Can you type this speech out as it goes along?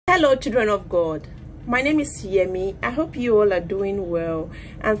Hello, children of God. My name is Yemi. I hope you all are doing well,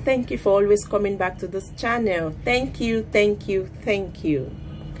 and thank you for always coming back to this channel. Thank you, thank you, thank you.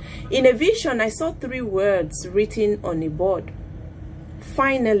 In a vision, I saw 3 words written on a board.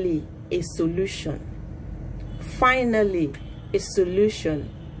 Finally, a solution. Finally, a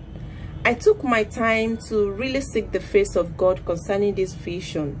solution. I took my time to really seek the face of God concerning this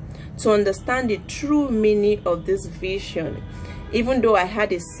vision, to understand the true meaning of this vision, even though I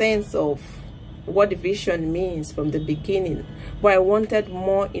had a sense of what the vision means from the beginning, but I wanted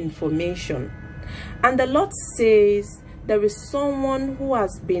more information. And the Lord says there is someone who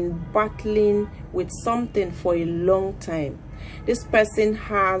has been battling with something for a long time. This person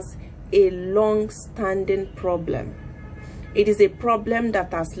has a long-standing problem. It is a problem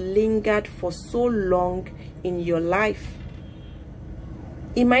that has lingered for so long in your life.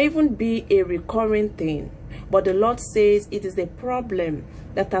 It might even be a recurring thing, but the Lord says it is a problem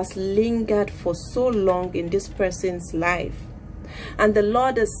that has lingered for so long in this person's life. And the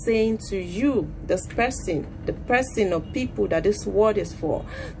Lord is saying to you, this person, the person or people that this word is for,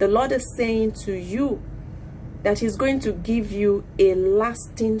 the Lord is saying to you that He's going to give you a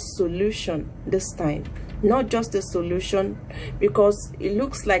lasting solution this time. Not just a solution, because it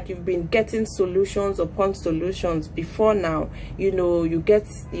looks like you've been getting solutions upon solutions before now. You know, you get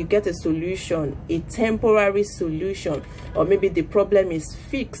a solution, a temporary solution, or maybe the problem is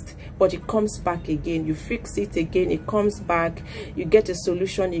fixed, but it comes back again. You fix it again, it comes back. You get a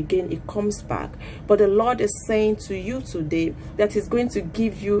solution again, it comes back. But the Lord is saying to you today that He's going to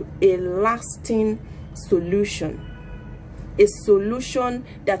give you a lasting solution. A solution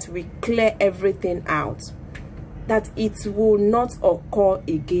that will clear everything out, that it will not occur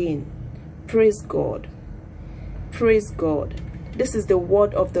again. Praise God. Praise God. This is the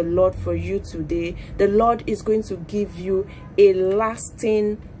word of the Lord for you today. The Lord is going to give you a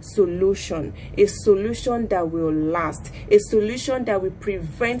lasting solution, a solution that will last, a solution that will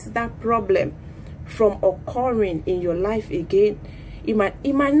prevent that problem from occurring in your life again. It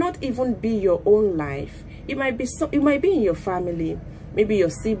might not even be your own life. It might be in your family, maybe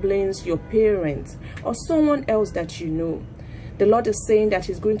your siblings, your parents, or someone else that you know. The Lord is saying that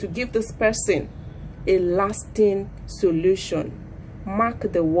He's going to give this person a lasting solution.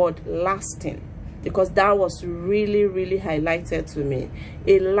 Mark the word lasting, because that was really, really highlighted to me.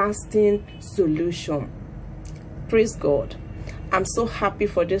 A lasting solution. Praise God. I'm so happy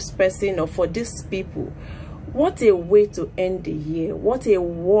for this person or for these people. What a way to end the year. What a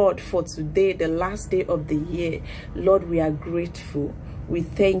word for today, the last day of the year. Lord, we are grateful. We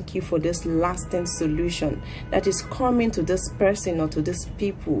thank you for this lasting solution that is coming to this person or to these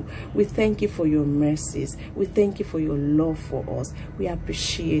people. We thank you for your mercies. We thank you for your love for us. We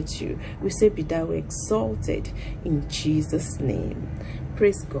appreciate you. We say, be thou exalted in Jesus' name.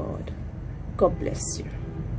 Praise God. God bless you.